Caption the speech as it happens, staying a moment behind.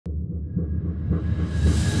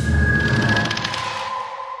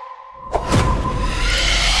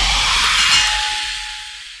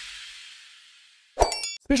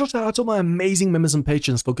Special shout out to all my amazing members and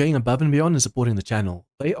patrons for going above and beyond and supporting the channel.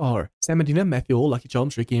 They are Sam Medina, Matthew Hall, Lucky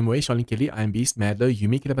Charms, Ricky M. Way, Charlene Kelly, I Am Beast, Madlo,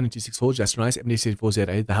 Yumi, Killer1264, Justin Rice,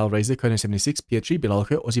 MD74ZA, The Hellraiser, Conan76, Pietri,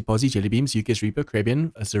 Bilalko, Ozzy Posy, Jellybeams, UK's Reaper,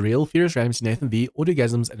 Krabian, Azrael, Furious Rams, Nathan V,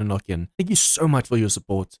 Orgasms, and Enochian. Thank you so much for your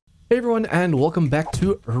support. Hey everyone, and welcome back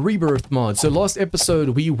to Rebirth mod. So last episode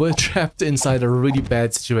we were trapped inside a really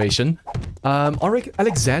bad situation.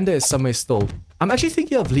 Alexander is somewhere still. I'm actually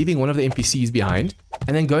thinking of leaving one of the NPCs behind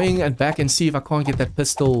and then going and back and see if I can't get that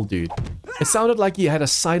pistol dude. It sounded like he had a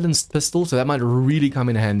silenced pistol, so that might really come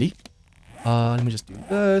in handy. Let me just do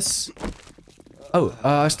this. Oh,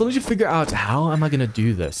 I still need to figure out how am I gonna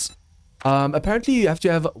do this. Apparently you have to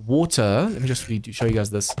have water. Let me just show you guys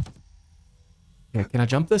this. Okay, can I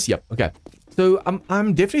jump this? Yep, okay. So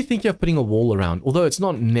I'm definitely thinking of putting a wall around, although it's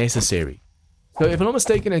not necessary. So if I'm not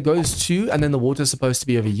mistaken, it goes 2, and then the water is supposed to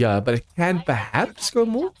be over here, but it can perhaps go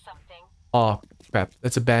more? Oh, crap.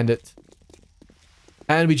 That's a bandit.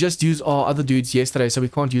 And we just used our other dudes yesterday, so we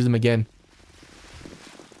can't use them again.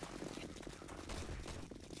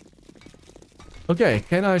 Okay,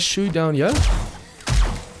 can I shoot down here?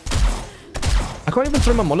 I can't even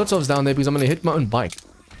throw my Molotovs down there because I'm going to hit my own bike.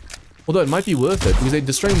 Although it might be worth it because they're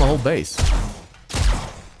destroying my whole base.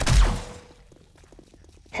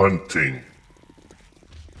 Hunting.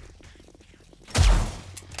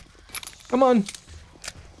 Come on.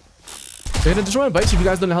 They're gonna destroy my base if you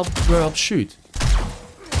guys don't help shoot.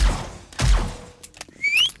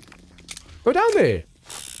 Go down there.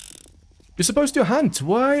 You're supposed to hunt.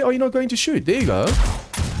 Why are you not going to shoot? There you go.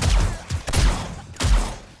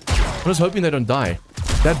 I'm just hoping they don't die.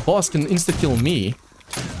 That boss can insta-kill me.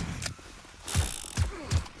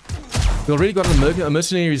 We already got a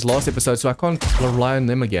mercenaries last episode, so I can't rely on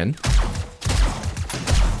them again.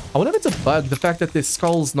 I wonder if it's a bug, the fact that their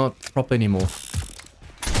skull's not proper anymore.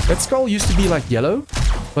 That skull used to be like yellow,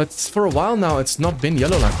 but for a while now it's not been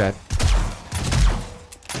yellow like that.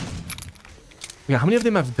 Yeah, how many of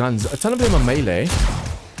them have guns? A ton of them are melee.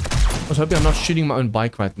 I was hoping I'm not shooting my own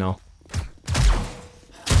bike right now.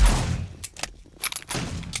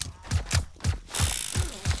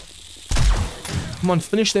 Come on,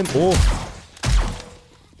 finish them off.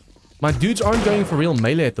 My dudes aren't going for real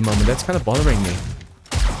melee at the moment. That's kind of bothering me.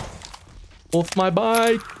 Off my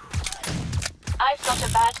bike. I've got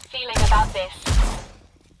a bad feeling about this.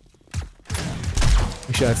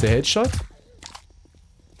 Make sure that's a headshot.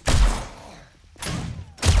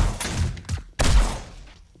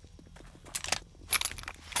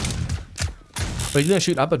 But he's gonna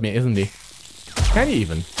shoot up at me, isn't he? Can he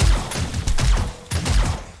even?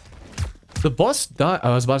 The boss died. I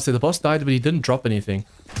was about to say the boss died, but he didn't drop anything.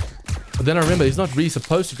 But then I remember he's not really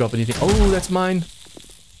supposed to drop anything. Oh, that's mine.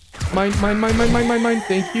 Mine.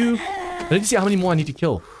 Thank you. I need to see how many more I need to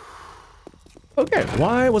kill. Okay,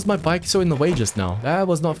 why was my bike so in the way just now? That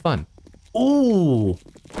was not fun. Ooh.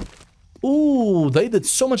 Ooh, they did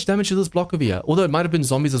so much damage to this block over here. Although it might have been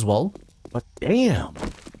zombies as well. But damn.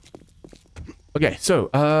 Okay, so,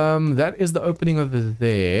 that is the opening over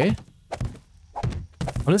there.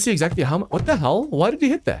 I want to see exactly how much. What the hell? Why did he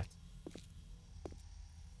hit that?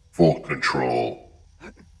 For control.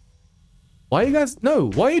 Why are you guys...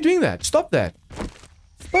 No, why are you doing that? Stop that.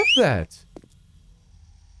 Stop that.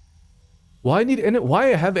 Why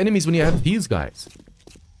have enemies when you have these guys?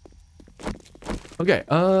 Okay,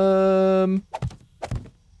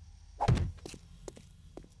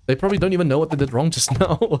 they probably don't even know what they did wrong just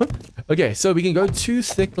now. Okay, so we can go too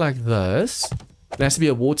thick like this. There has to be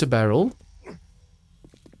a water barrel.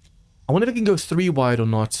 I wonder if it can go 3 wide or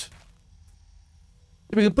not.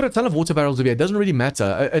 We can put a ton of water barrels over here. It doesn't really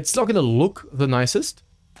matter. It's not going to look the nicest,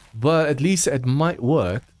 but at least it might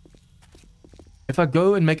work. If I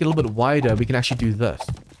go and make it a little bit wider, we can actually do this.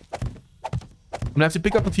 I'm going to have to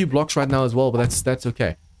pick up a few blocks right now as well, but that's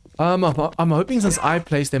okay. I'm hoping since I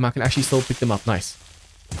placed them, I can actually still pick them up. Nice.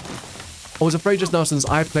 I was afraid just now since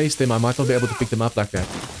I placed them, I might not be able to pick them up like that.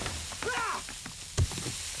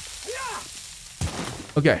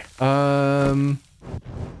 Okay, I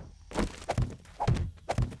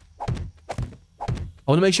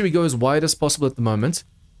want to make sure we go as wide as possible at the moment.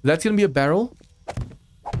 That's going to be a barrel.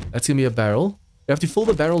 That's going to be a barrel. We have to fill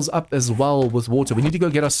the barrels up as well with water. We need to go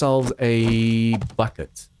get ourselves a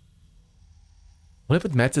bucket. I wonder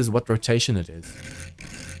if it matters what rotation it is.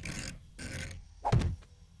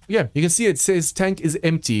 Yeah, you can see it says tank is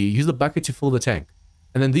empty. Use the bucket to fill the tank.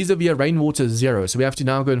 And then these over here, rainwater is 0. So we have to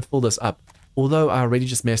now go and fill this up. Although I already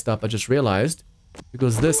just messed up, I just realized.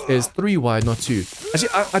 Because this is 3 wide, not 2. Actually,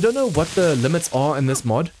 I don't know what the limits are in this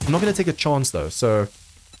mod. I'm not going to take a chance though, so...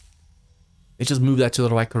 Let's just move that to the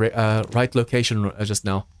right location just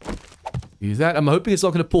now. Do that. I'm hoping it's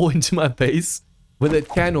not going to pour into my base. Whether it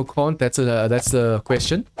can or can't, that's the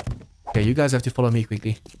question. Okay, you guys have to follow me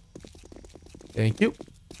quickly. Thank you.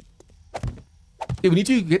 Okay, we need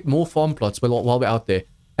to get more farm plots while we're out there.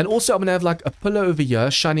 And also, I'm going to have like a pillar over here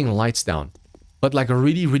shining lights down. But like a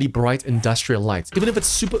really, really bright industrial light. Even if it's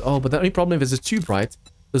super... Oh, but the only problem is it's too bright.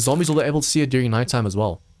 The zombies will be able to see it during nighttime as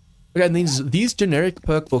well. Okay, and these generic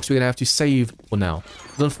perk books we're going to have to save for now.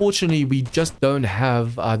 But unfortunately, we just don't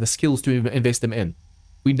have the skills to invest them in.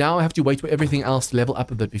 We now have to wait for everything else to level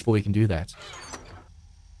up a bit before we can do that.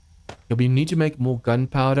 Okay, we need to make more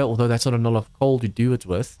gunpowder, although that's not enough coal to do it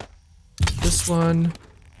with. This one.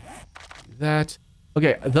 That.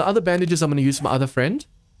 Okay, the other bandages I'm going to use for my other friend.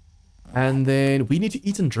 And then we need to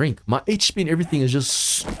eat and drink. My HP and everything is just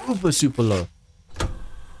super, super low.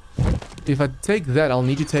 If I take that, I'll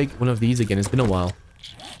need to take one of these again. It's been a while.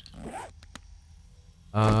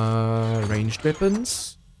 Ranged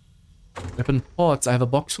weapons. Weapon parts. I have a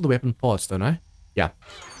box for the weapon parts, don't I? Yeah.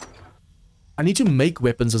 I need to make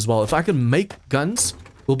weapons as well. If I can make guns,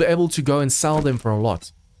 we'll be able to go and sell them for a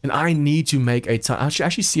lot. And I need to make a ton. I should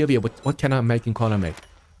actually see over here what can I make and can't I make.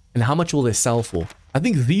 And how much will they sell for? I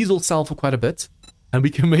think these will sell for quite a bit. And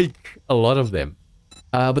we can make a lot of them.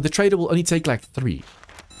 But the trader will only take like 3.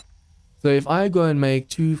 So if I go and make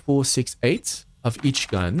 2, 4, 6, 8 of each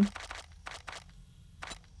gun.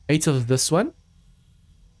 8 of this one.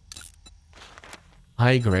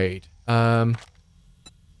 High grade. 8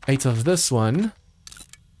 of this one.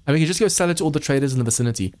 And we can just go sell it to all the traders in the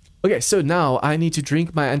vicinity. Okay, so now I need to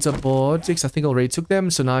drink my antibiotics. I think I already took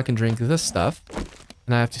them. So now I can drink this stuff.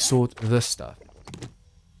 And I have to sort this stuff.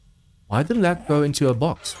 Why didn't that go into a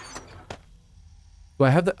box? Do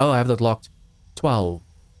I have that? Oh, I have that locked. 12.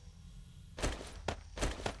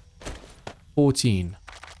 14.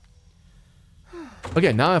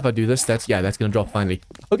 Okay, now if I do this, that's going to drop finally.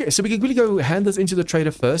 Okay, so we can really go hand this into the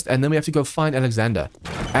trader first, and then we have to go find Alexander.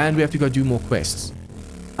 And we have to go do more quests.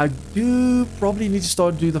 I do probably need to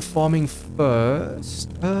start do the farming first.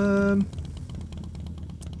 Yeah,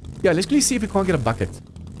 let's really see if we can't get a bucket.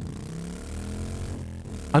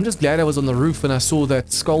 I'm just glad I was on the roof when I saw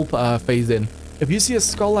that skull phase in. If you see a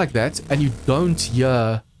skull like that, and you don't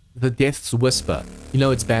hear the death's whisper, you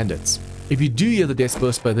know it's bandits. If you do hear the death's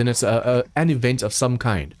whisper, then it's an event of some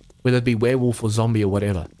kind. Whether it be werewolf or zombie or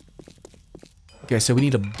whatever. Okay, so we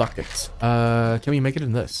need a bucket. Can we make it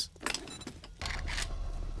in this?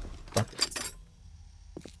 Bucket.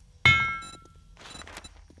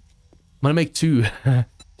 I'm gonna make 2.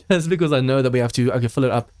 Just because I know that we have to... Okay, fill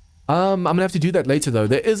it up. I'm gonna have to do that later though.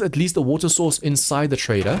 There is at least a water source inside the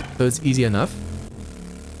trader, so it's easy enough.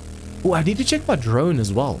 Oh, I need to check my drone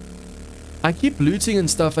as well. I keep looting and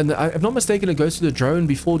stuff, and if I'm not mistaken, it goes to the drone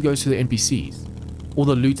before it goes to the NPCs. All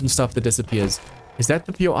the loot and stuff that disappears. Is that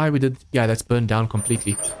the POI we did? Yeah, that's burned down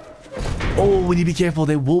completely. Oh, we need to be careful.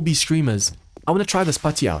 There will be screamers. I want to try this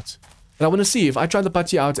putty out. And I want to see if I try the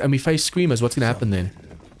putty out and we face screamers, what's going to happen then?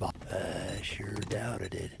 Sure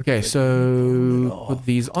doubted it. Okay, so put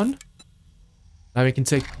these on. Now we can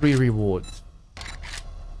take 3 rewards.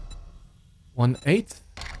 1/8,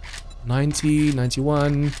 90,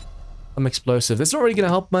 91. Some explosive. That's not really going to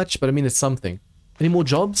help much, but I mean, it's something. Any more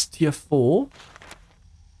jobs? Tier 4.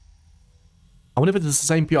 I wonder if it's the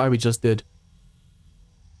same PI we just did.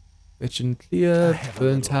 Fetch and clear.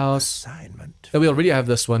 Burnt house. Oh, we already have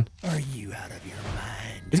this one. Are you out of your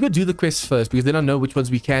mind? Let's go do the quest first, because then I know which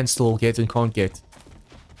ones we can still get and can't get.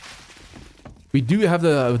 We do have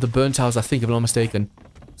the burnt house, I think, if I'm not mistaken.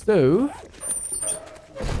 So...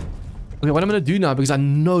 Okay, what I'm going to do now, because I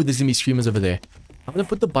know there's going to be screamers over there. I'm going to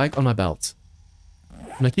put the bike on my belt.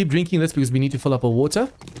 And I keep drinking this because we need to fill up our water.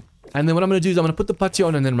 And then what I'm going to do is I'm going to put the putty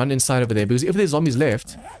on and then run inside over there. Because if there's zombies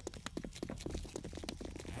left...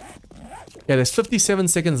 Yeah, there's 57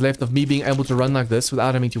 seconds left of me being able to run like this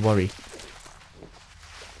without having to worry.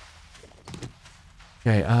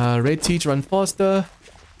 Okay, red T to run faster.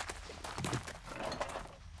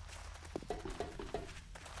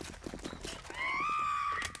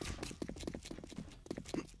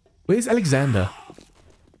 Where's Alexander?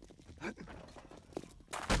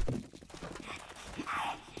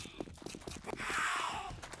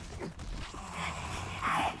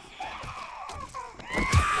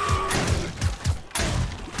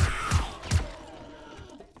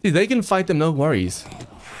 See, they can fight them, no worries.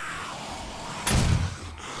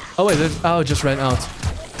 Oh wait, oh, just ran out.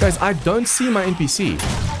 Guys, I don't see my NPC.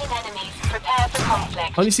 Prepare for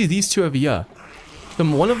conflict. I only see these 2 over here. So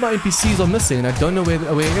one of my NPCs are missing and I don't know where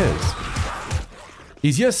he is.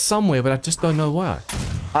 He's here somewhere, but I just don't know why.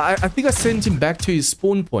 I think I sent him back to his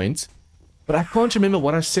spawn point, but I can't remember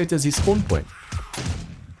what I set as his spawn point.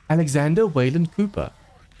 Alexander Wayland Cooper.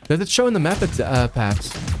 Does it show in the map,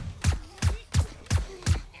 perhaps?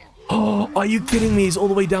 Oh, are you kidding me? He's all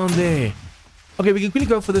the way down there. Okay, we can quickly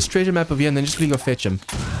go for this treasure map over here and then just quickly go fetch him.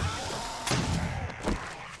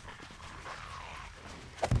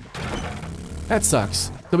 That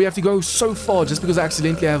sucks. So we have to go so far just because I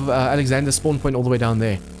accidentally have Alexander's spawn point all the way down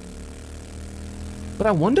there. But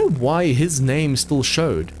I wonder why his name still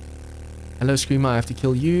showed. Hello, Screamer, I have to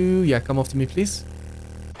kill you. Yeah, come after me, please.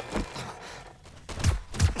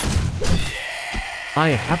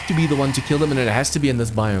 I have to be the one to kill them, and it has to be in this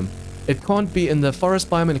biome. It can't be in the forest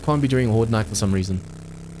biome, and it can't be during Horde night for some reason.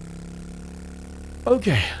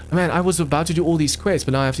 Okay. Man, I was about to do all these quests,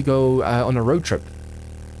 but now I have to go on a road trip.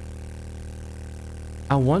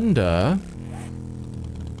 I wonder...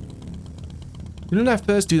 Didn't I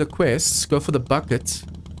first do the quests, go for the bucket,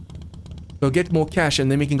 go get more cash, and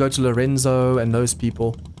then we can go to Lorenzo and those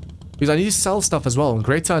people. Because I need to sell stuff as well, and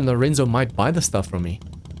Greta and Lorenzo might buy the stuff from me.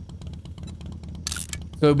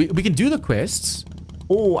 So we can do the quests.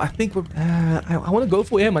 Oh, I think we're... I want to go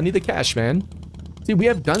for him. I need the cash, man. See, we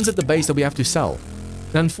have guns at the base that we have to sell.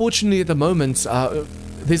 And unfortunately, at the moment,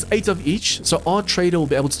 there's 8 of each, so our trader will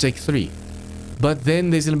be able to take 3. But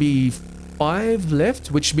then there's going to be 5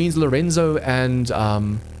 left, which means Lorenzo and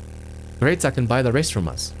Greta can buy the rest from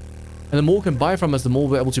us. And the more we can buy from us, the more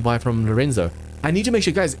we're able to buy from Lorenzo. I need to make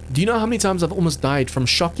sure, guys, do you know how many times I've almost died from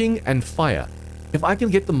shocking and fire? If I can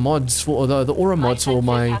get the mods for the aura mods for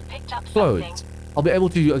my clothes, I'll be able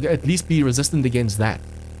to at least be resistant against that.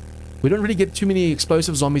 We don't really get too many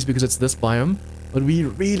explosive zombies because it's this biome, but we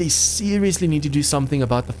really seriously need to do something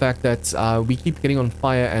about the fact that we keep getting on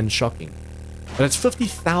fire and shocking. But it's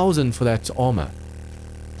 50,000 for that armor.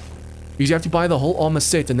 Because you have to buy the whole armor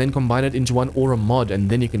set and then combine it into one aura mod, and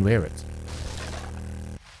then you can wear it.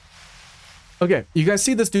 Okay, you guys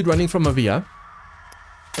see this dude running from over here?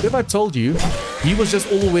 What if I told you he was just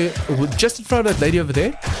all the way, just in front of that lady over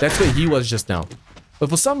there? That's where he was just now. But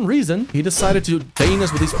for some reason, he decided to bane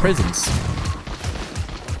us with his presence.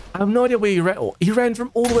 I have no idea where he ran. Oh, he ran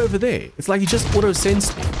from all the way over there. It's like he just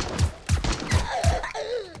auto-sensed me.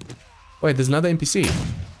 Wait, there's another NPC.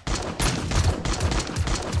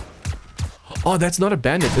 Oh, that's not a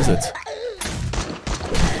bandit, is it?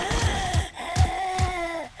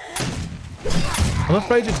 I'm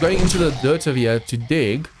afraid it's going into the dirt over here to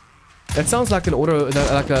dig. That sounds like an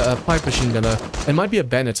like a pipe machine gunner. It might be a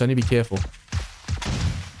bandit, so I need to be careful.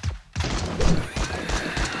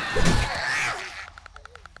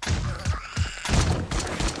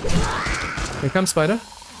 Here comes Spider.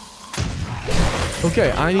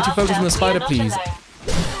 Okay, I need to focus on the spider, please.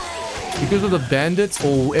 Because of the bandits,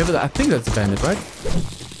 or whoever I think that's a bandit, right?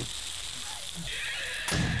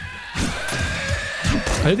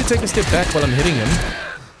 I need to take a step back while I'm hitting him.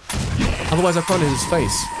 Otherwise, I can't hit his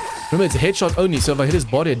face. Remember, it's a headshot only, so if I hit his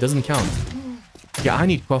body, it doesn't count. Yeah, I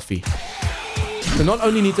need coffee. So not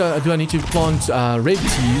only do I need to plant red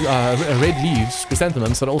leaves,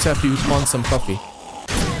 chrysanthemums, but I also have to plant some coffee.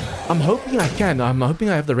 I'm hoping I can. I'm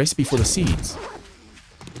hoping I have the recipe for the seeds.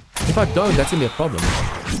 If I don't, that's gonna be a problem.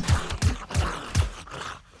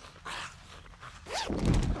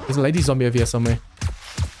 There's a lady zombie over here somewhere.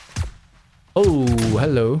 Oh,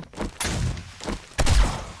 hello.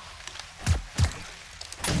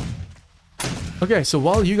 Okay, so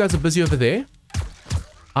while you guys are busy over there,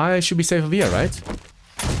 I should be safe over here, right?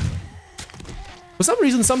 For some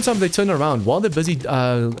reason, sometimes they turn around while they're busy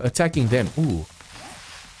attacking them. Ooh.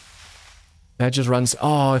 That just runs.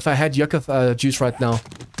 Oh, if I had yucca juice right now,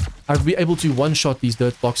 I'd be able to one-shot these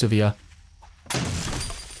dirt blocks over here.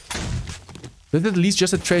 This is at least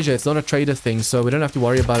just a treasure. It's not a trader thing, so we don't have to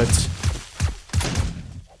worry about it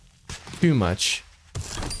too much.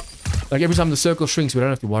 Like every time the circle shrinks, we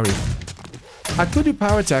don't have to worry. I could do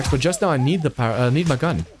power attacks, but just now I need the power. Need my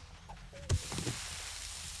gun.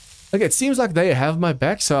 Okay, it seems like they have my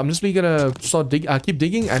back, so I'm just really gonna start keep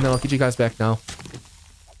digging, and I'll get you guys back now.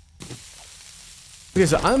 Okay,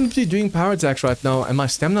 so I'm actually doing power attacks right now, and my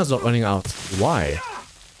stamina's not running out. Why?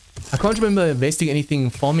 I can't remember investing anything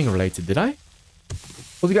farming related, did I?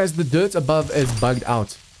 Well, you guys, the dirt above is bugged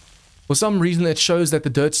out. For some reason, it shows that the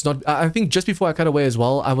dirt's not... I think just before I cut away as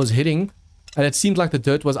well, I was hitting, and it seemed like the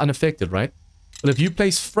dirt was unaffected, right? But if you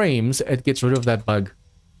place frames, it gets rid of that bug.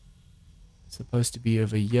 It's supposed to be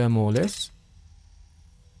over here, more or less.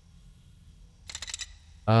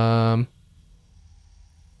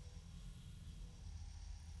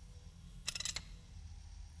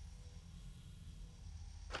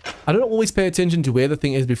 I don't always pay attention to where the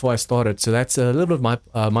thing is before I start it, so that's a little bit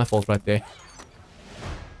of my fault right there.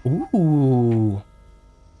 Ooh.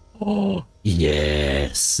 Oh,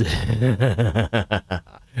 Yes.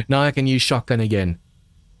 Now I can use shotgun again.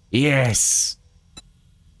 Yes.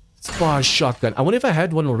 Spar shotgun. I wonder if I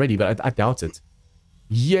had one already, but I doubt it.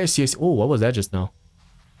 Yes, yes. Oh, what was that just now?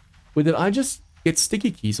 Wait, did I just get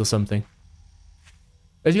sticky keys or something?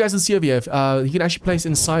 As you guys can see over here, you can actually place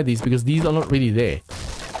inside these because these are not really there.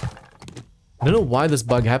 I don't know why this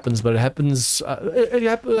bug happens, but it happens. It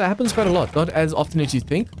happens quite a lot. Not as often as you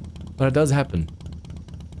think, but it does happen.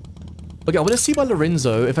 Okay, I want to see by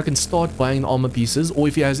Lorenzo if I can start buying armor pieces or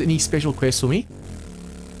if he has any special quests for me.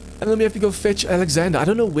 And then we have to go fetch Alexander. I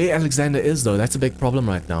don't know where Alexander is though. That's a big problem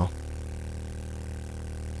right now.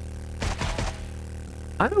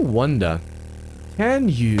 I wonder, can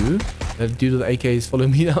you... That dude with the AK is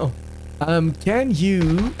following me now. Can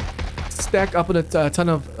you stack up on a ton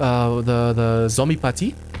of the zombie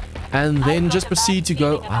putty and then just proceed to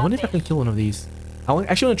go... I wonder if I can kill one of these. I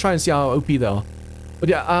actually want to try and see how OP they are. But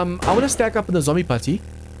yeah, I want to stack up in the zombie putty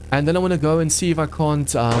and then I want to go and see if I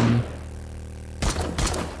can't...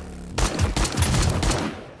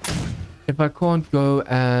 if I can't go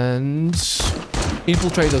and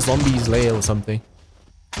infiltrate a zombie's lair or something.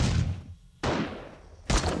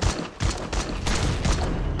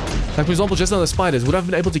 Like for example, just now the spiders. Would I have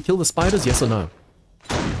been able to kill the spiders? Yes or no?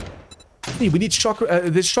 Hey, we need shock...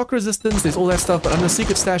 there's shock resistance, there's all that stuff, but I'm the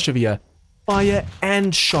secret stash over here. Fire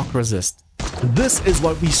and shock resist. This is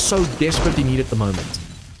what we so desperately need at the moment.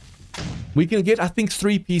 We can get, I think,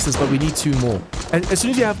 3 pieces, but we need 2 more. And as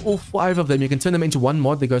soon as you have all 5 of them, you can turn them into one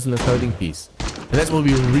mod that goes in the clothing piece. And that's what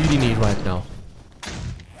we really need right now.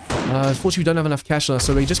 Unfortunately, we don't have enough cash on us,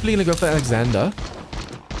 so we're just going to go for Alexander.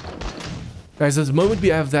 Guys, the moment we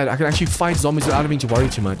have that, I can actually fight zombies without having to worry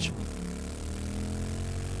too much.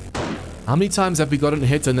 How many times have we gotten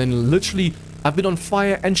hit and then literally... I've been on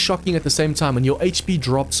fire and shocking at the same time and your HP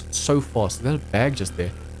drops so fast. Is that a bag just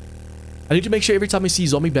there? I need to make sure every time I see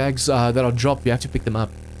zombie bags that are dropped, we have to pick them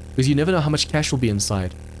up. Because you never know how much cash will be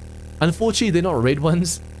inside. Unfortunately, they're not red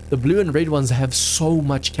ones. The blue and red ones have so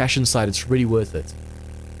much cash inside, it's really worth it.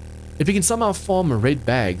 If we can somehow farm red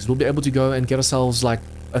bags, we'll be able to go and get ourselves like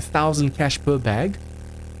 1,000 cash per bag.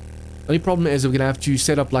 The only problem is we're going to have to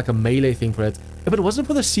set up like a melee thing for it. If it wasn't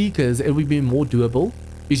for the Seekers, it would be more doable.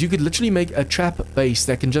 Because you could literally make a trap base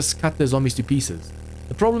that can just cut the zombies to pieces.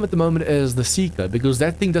 The problem at the moment is the Seeker, because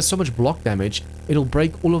that thing does so much block damage, it'll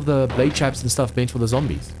break all of the blade traps and stuff meant for the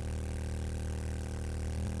zombies.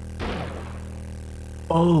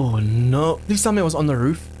 Oh no, please tell me I was on the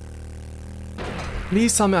roof.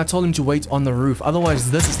 Please tell me I told him to wait on the roof,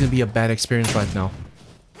 otherwise this is going to be a bad experience right now.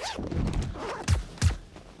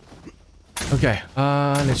 Okay,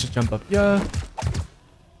 let's just jump up here.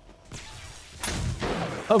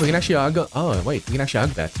 Oh, we can actually hug... Oh, wait, we can actually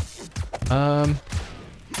hug that.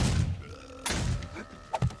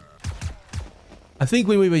 I think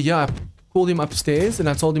when we were here, I called him upstairs and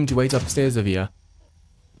I told him to wait upstairs over here.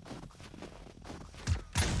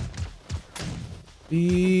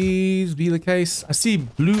 Please be the case. I see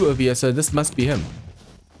blue over here, so this must be him.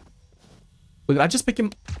 But did I just pick him?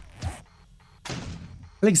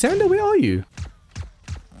 Alexander, where are you?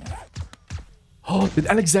 Oh, did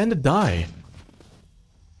Alexander die?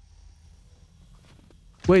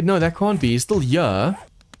 Wait, no, that can't be. He's still here. I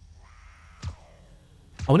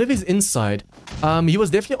wonder if he's inside. He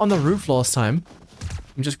was definitely on the roof last time.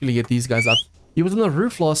 I'm just gonna get these guys up. He was on the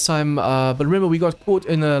roof last time, but remember we got caught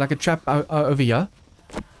in like a trap over here.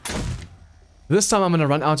 This time I'm gonna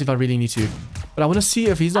run out if I really need to. But I want to see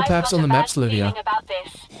if he's not perhaps on the map still over here.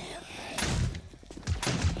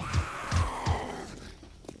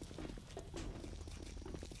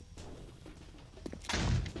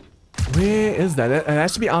 Where is that? It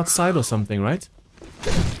has to be outside or something, right?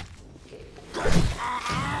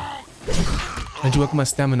 I need to work on my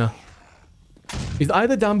stamina. He's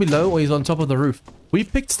either down below or he's on top of the roof. We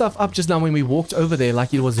picked stuff up just now when we walked over there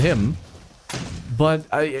like it was him. But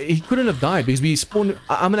he couldn't have died because we spawned...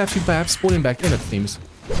 I'm gonna have to perhaps spawn him back in, it seems.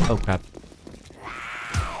 Oh, crap.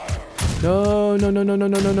 No, no, no, no, no,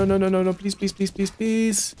 no, no, no, no, no, no, no. Please, please, please, please,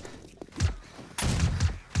 please.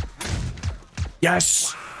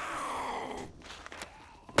 Yes!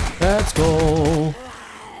 Let's go.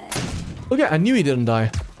 Okay, I knew he didn't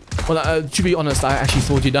die. Well, to be honest, I actually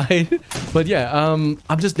thought he died. But yeah, I'm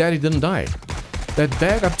just glad he didn't die. That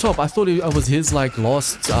bag up top, I thought it was his, like,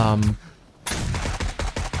 lost,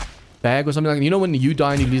 bag or something like that. You know when you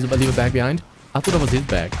die and you leave a bag behind? I thought it was his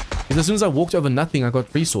bag. Because as soon as I walked over nothing, I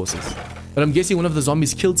got resources. But I'm guessing one of the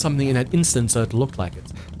zombies killed something in that instant, so it looked like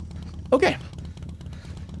it. Okay.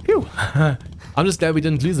 Phew. I'm just glad we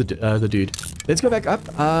didn't lose the dude. Let's go back up.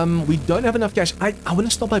 We don't have enough cash. I want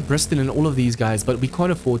to stop by Bristol and all of these guys, but we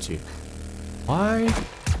can't afford to. Why?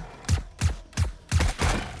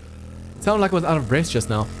 Sound like I was out of breath just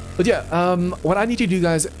now. But yeah, what I need to do,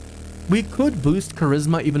 guys, we could boost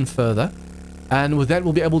charisma even further. And with that,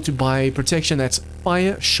 we'll be able to buy protection that's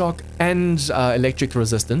fire, shock, and electric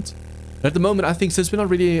resistant. But at the moment, I think since we're not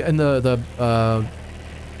really in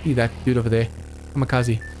see that dude over there,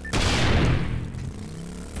 kamikaze.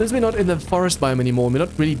 Since we're not in the forest biome anymore, we're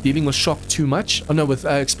not really dealing with shock too much. Oh no, with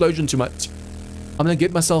explosion too much. I'm gonna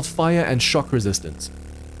get myself fire and shock resistance.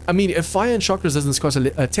 I mean, if fire and shock resistance costs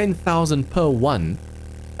 10,000 per one,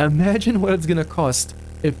 imagine what it's gonna cost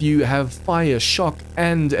if you have fire, shock,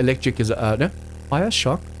 and electric no, fire,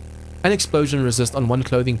 shock, and explosion resist on one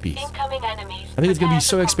clothing piece. Incoming enemies. I think it's gonna be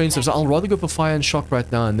so expensive, so I'll rather go for fire and shock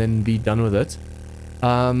right now and then be done with it.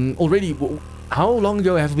 Already, how long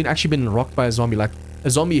ago have we actually been rocked by a zombie? Like,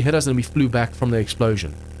 a zombie hit us and we flew back from the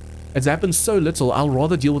explosion. It's happened so little, I'll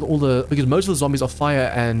rather deal with all the... Because most of the zombies are fire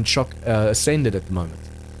and shock ascended at the moment.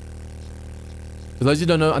 For those who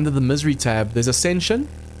don't know, under the misery tab, there's ascension,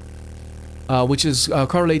 which is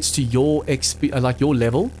correlates to your XP, like your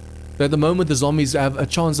level. So at the moment, the zombies have a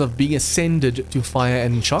chance of being ascended to fire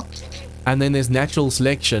and shock. And then there's natural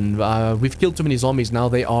selection. We've killed too many zombies now,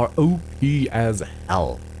 they are OP as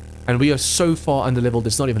hell. And we are so far under leveled,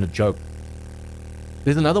 it's not even a joke.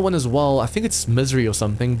 There's another one as well, I think it's misery or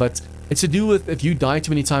something, but it's to do with if you die too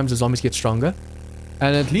many times, the zombies get stronger.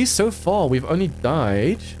 And at least so far, we've only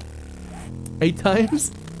died 8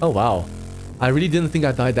 times? Oh wow. I really didn't think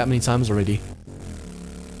I died that many times already.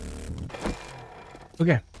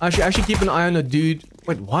 Okay, I should actually keep an eye on a dude.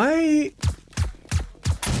 Wait, why?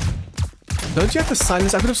 Don't you have to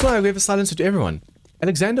silence? I could have sworn I gave a silencer to everyone.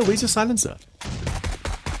 Alexander, where's your silencer?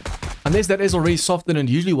 Unless that is already softer than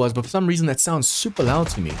it usually was, but for some reason that sounds super loud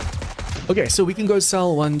to me. Okay, so we can go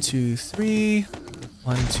sell 1, 2, 3.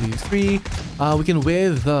 1, 2, 3. We can wear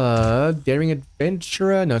the Daring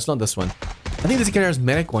Adventurer. No, it's not this one. I think there's a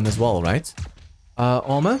charismatic one as well, right?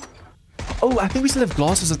 Armor. Oh, I think we still have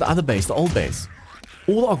glasses at the other base, the old base.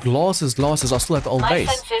 All our glasses are still at the old base.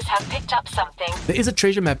 My senses have picked up something. There is a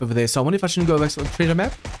treasure map over there, so I wonder if I shouldn't go back to the treasure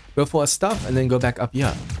map, go for our stuff, and then go back up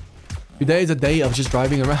here. Today is a day of just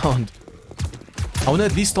driving around. I want to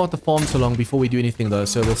at least start the farm so long before we do anything though,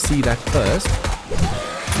 so we'll see that first.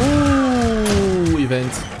 Ooh,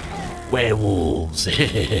 event. Werewolves.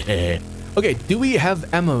 Okay, do we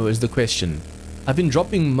have ammo is the question. I've been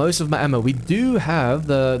dropping most of my ammo. We do have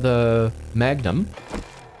the Magnum.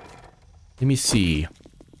 Let me see.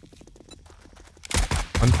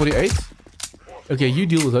 148. Okay, you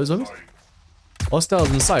deal with those ones.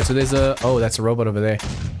 Hostiles inside, so there's a... Oh, that's a robot over there.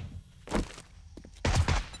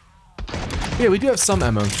 Yeah, we do have some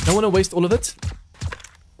ammo. Don't want to waste all of it.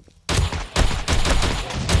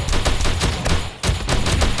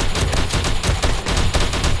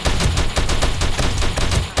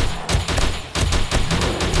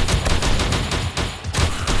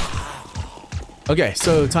 Okay,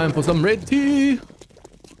 so time for some red tea.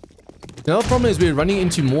 The other problem is we're running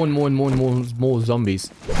into more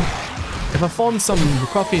zombies. If I farmed some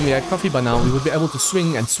coffee and we had coffee by now, we would be able to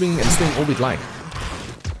swing and swing and swing all we'd like.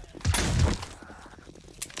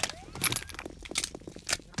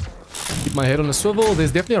 Keep my head on a swivel.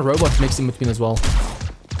 There's definitely a robot mixed in between as well.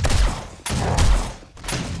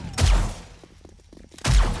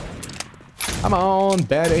 Come on,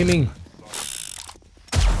 bad aiming.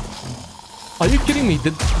 Are you kidding me?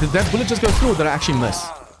 Did that bullet just go through or did I actually miss?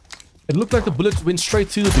 It looked like the bullet went straight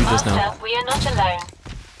through the dude just now. Master, we are not alone.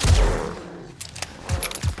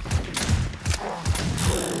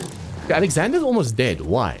 Okay, Alexander's almost dead.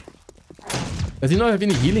 Why? Does he not have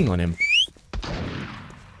any healing on him?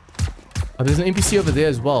 Oh, there's an NPC over there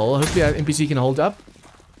as well. Hopefully that NPC can hold up.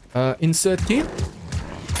 Insert key.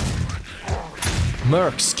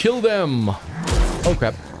 Mercs, kill them! Oh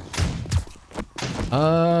crap.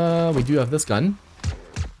 We do have this gun.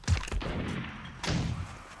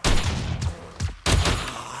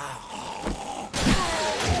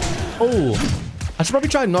 Oh, I should probably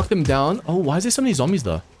try and knock them down. Oh, why is there so many zombies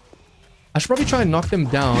though? I should probably try and knock them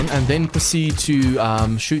down and then proceed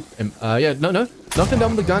to shoot them. Yeah, no. Knock them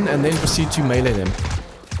down with the gun and then proceed to melee them.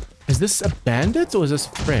 Is this a bandit or is this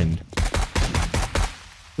a friend?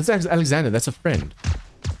 This is Alexander, that's a friend.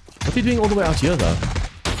 What's he doing all the way out here though?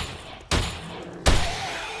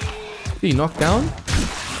 Did he knock down?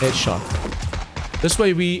 Headshot. This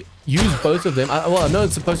way we use both of them. Well, I know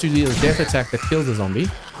it's supposed to be the death attack that kills the zombie.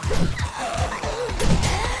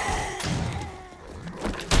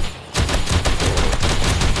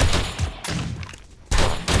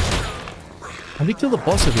 How did he kill the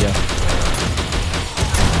boss over here?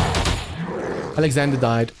 Alexander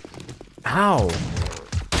died. How?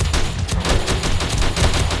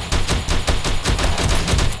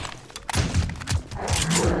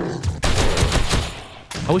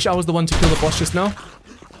 I wish I was the one to kill the boss just now.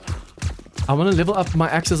 I want to level up my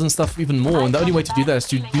axes and stuff even more, and the only way to do that is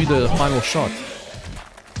to do the final shot.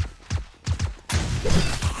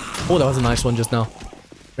 Oh, that was a nice one just now.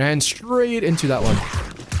 Ran straight into that one.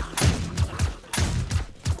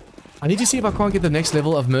 I need to see if I can't get the next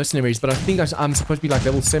level of mercenaries, but I think I'm supposed to be like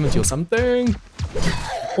level 70 or something.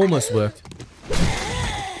 Almost worked.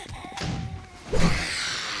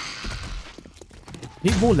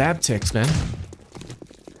 Need more lab techs, man.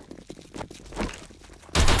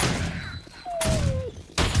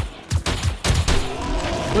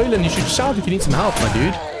 Waylon, you should shout if you need some help, my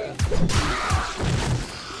dude.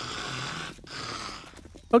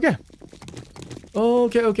 Okay.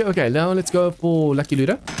 Okay. Now let's go for Lucky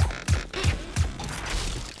Looter.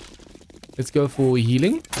 Let's go for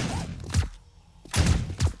healing.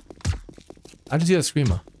 I just hear a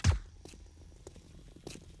screamer.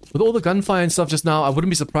 With all the gunfire and stuff just now, I wouldn't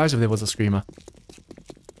be surprised if there was a screamer.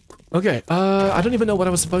 Okay, I don't even know what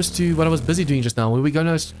I was busy doing just now. Were we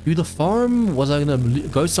gonna do the farm? Was I gonna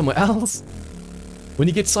go somewhere else? When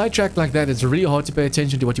you get sidetracked like that, it's really hard to pay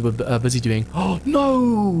attention to what you were busy doing. Oh,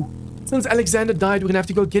 no! Since Alexander died, we're gonna have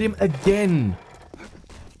to go get him again.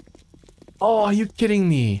 Oh, are you kidding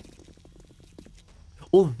me?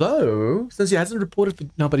 Although, since he hasn't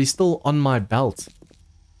reported... No, but he's still on my belt.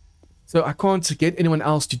 So I can't get anyone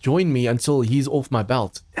else to join me until he's off my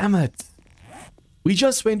belt. Damn it. We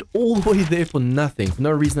just went all the way there for nothing. For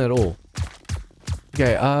no reason at all.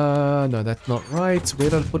 Okay, no, that's not right. Where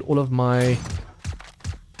did I put all of my...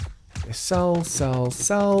 Sell.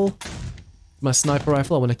 My sniper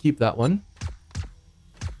rifle, I want to keep that one.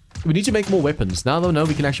 We need to make more weapons. Now though, no,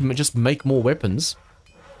 we can actually just make more weapons.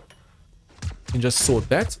 We can just sort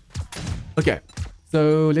that. Okay,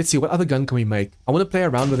 so let's see, what other gun can we make? I want to play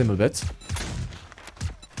around with him a bit.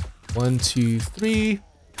 1, 2, 3.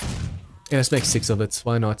 Yeah, let's make 6 of it.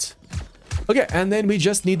 Why not? Okay, and then we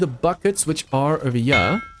just need the buckets, which are over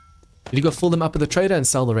here. You go fill them up at the trader and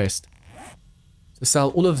sell the rest. So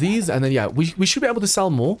sell all of these, and then yeah, we should be able to sell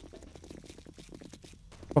more.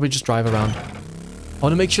 Probably just drive around. I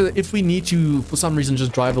want to make sure that if we need to, for some reason,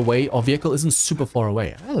 just drive away, our vehicle isn't super far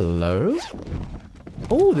away. Hello?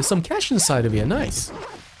 Oh, there's some cash inside of here. Nice.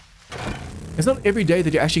 It's not every day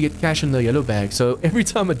that you actually get cash in the yellow bag, so every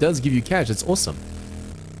time it does give you cash, it's awesome.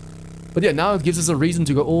 But yeah, now it gives us a reason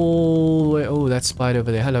to go all the way... Oh, that spider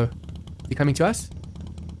over there. Hello. Is he coming to us?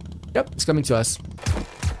 Yep, it's coming to us.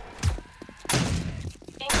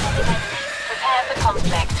 Prepare for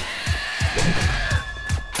conflict.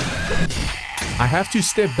 I have to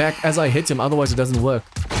step back as I hit him, otherwise it doesn't work.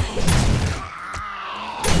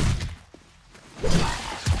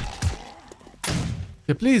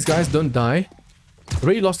 Okay, please guys, don't die.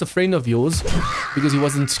 Already lost a friend of yours because he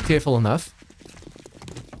wasn't careful enough.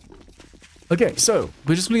 Okay, so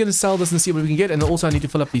we're just going to sell this and see what we can get, and also I need to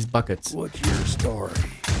fill up these buckets. What's your story?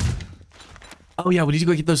 Oh yeah, we need to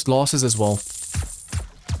go get those glasses as well.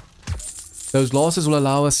 Those glasses will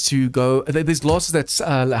allow us to go... There's glasses that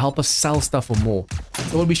help us sell stuff for more.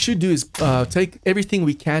 So what we should do is take everything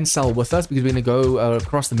we can sell with us, because we're going to go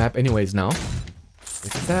across the map anyways now.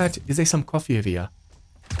 With that, is there some coffee over here?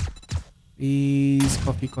 Please,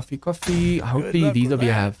 coffee. Hopefully these over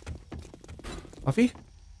here have... Coffee?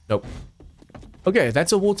 Nope. Okay,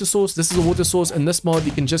 that's a water source. This is a water source. In this mod,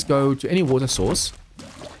 you can just go to any water source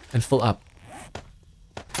and fill up.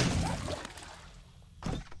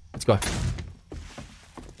 Let's go.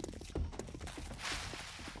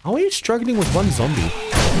 How are you struggling with one zombie?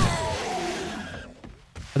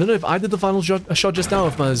 I don't know if I did the final shot just now,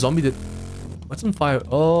 if my zombie did... What's on fire?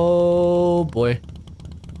 Oh, boy.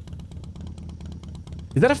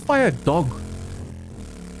 Is that a fire dog?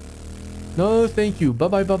 No, thank you.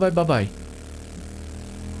 Bye-bye.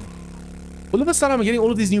 All of a sudden, I'm getting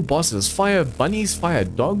all of these new bosses. Fire bunnies, fire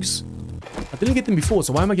dogs. I didn't get them before,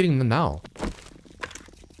 so why am I getting them now?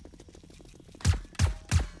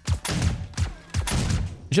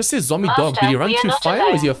 It just says zombie dog. Did he run through fire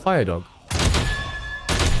or is he a fire dog?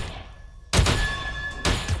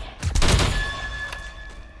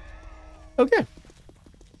 Okay.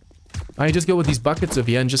 I just go with these buckets over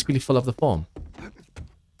here and just quickly fill up the farm.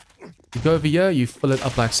 You go over here, you fill it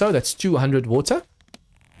up like so. That's 200 water.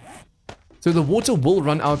 So the water will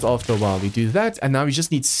run out after a while. We do that, and now we just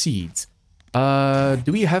need seeds. Do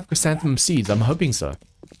we have chrysanthemum seeds? I'm hoping so.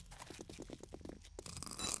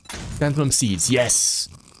 Chrysanthemum seeds, yes!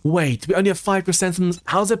 Wait, we only have 5 chrysanthemums.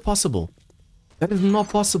 How is that possible? That is not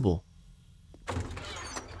possible.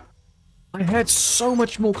 I had so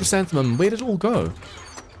much more chrysanthemum. Where did it all go?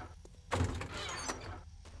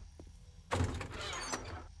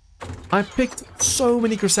 I picked so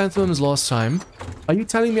many chrysanthemums last time. Are you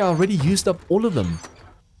telling me I already used up all of them?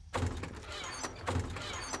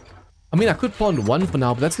 I mean, I could plant one for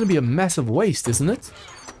now, but that's going to be a massive waste, isn't it?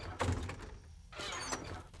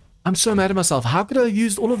 I'm so mad at myself. How could I have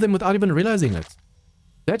used all of them without even realizing it?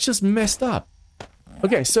 That's just messed up.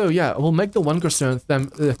 Okay, so yeah, we'll make the one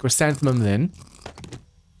chrysanthemum then.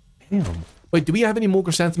 Damn. Wait, do we have any more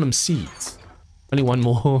chrysanthemum seeds? Only one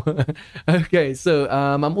more. Okay, so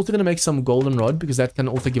I'm also going to make some goldenrod because that can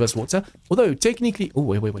also give us water. Although, technically... Oh,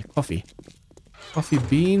 wait. Coffee. Coffee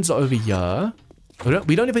beans are over here.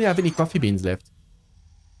 We don't even have any coffee beans left.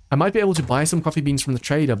 I might be able to buy some coffee beans from the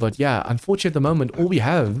trader, but yeah, unfortunately at the moment, all we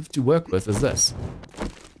have to work with is this.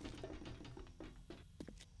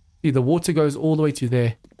 See, the water goes all the way to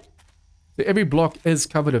there. So every block is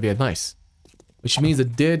covered over here. Nice. Which means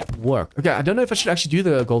it did work. Okay, I don't know if I should actually do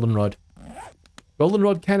the goldenrod.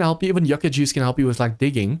 Goldenrod can help you. Even yucca juice can help you with like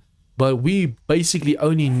digging. But we basically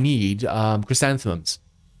only need chrysanthemums.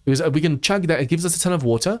 Because we can chug that. It gives us a ton of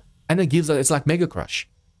water. And it gives us, it's like Mega Crush.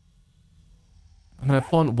 I'm going to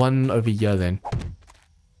plant one over here then.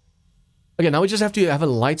 Okay, now we just have to have a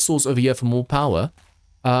light source over here for more power.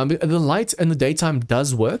 The light in the daytime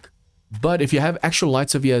does work. But if you have actual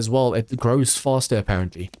lights over here as well, it grows faster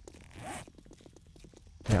apparently.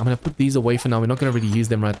 Okay, I'm going to put these away for now. We're not going to really use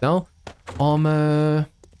them right now. Armor.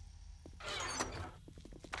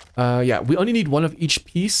 Yeah, we only need one of each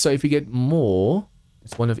piece. So if we get more,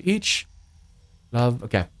 it's one of each. Love,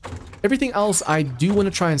 okay. Everything else I do want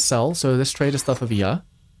to try and sell. So let's trade the stuff over here.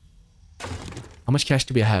 How much cash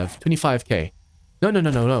do we have? 25k.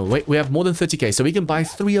 No. Wait, we have more than 30k. So we can buy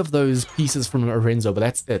 3 of those pieces from Lorenzo, but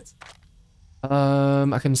that's it.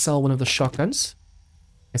 I can sell one of the shotguns.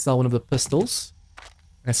 I sell one of the pistols.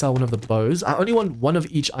 I sell one of the bows. I only want one of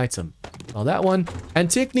each item. Sell that one.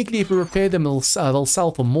 And technically, if we repair them, they'll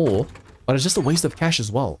sell for more. But it's just a waste of cash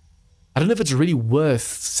as well. I don't know if it's really worth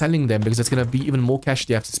selling them because it's going to be even more cash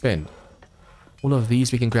you have to spend. All of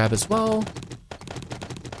these we can grab as well.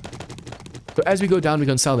 So as we go down, we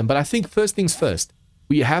can sell them. But I think first things first,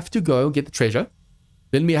 we have to go get the treasure.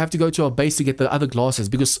 Then we have to go to our base to get the other glasses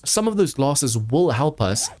because some of those glasses will help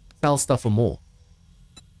us sell stuff for more.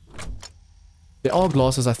 There are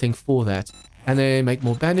glasses, I think, for that. And they make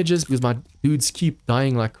more bandages because my dudes keep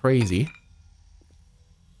dying like crazy.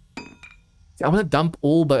 I'm going to dump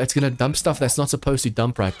all, but it's going to dump stuff that's not supposed to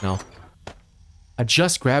dump right now. I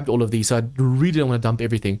just grabbed all of these, so I really don't want to dump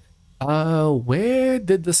everything. Where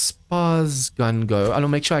did the spaz gun go? I'll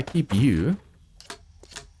make sure I keep you.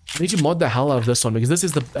 I need to mod the hell out of this one, because this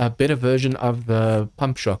is the better version of the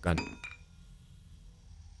pump shotgun.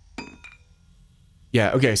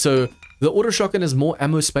 Yeah, okay, so the auto shotgun has more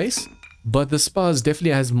ammo space, but the spaz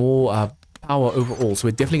definitely has more power overall, so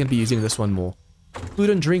we're definitely going to be using this one more. Food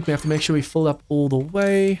and drink, we have to make sure we fill up all the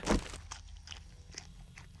way.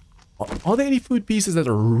 Are there any food pieces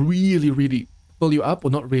that really fill you up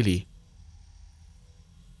or not really?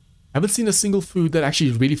 I haven't seen a single food that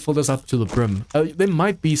actually really filled us up to the brim. There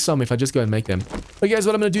might be some if I just go and make them. But guys,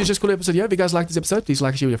 what I'm going to do is just call the episode here. If you guys like this episode, please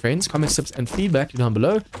like, share with your friends, comments, tips, and feedback down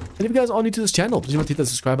below. And if you guys are new to this channel, please hit the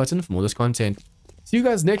subscribe button for more of this content. See you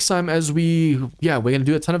guys next time as we're going to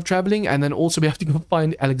do a ton of traveling, and then also we have to go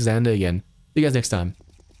find Alexander again. See you guys next time.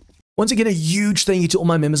 Once again, a huge thank you to all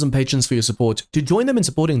my members and patrons for your support. To join them in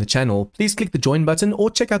supporting the channel, please click the join button or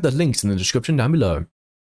check out the links in the description down below.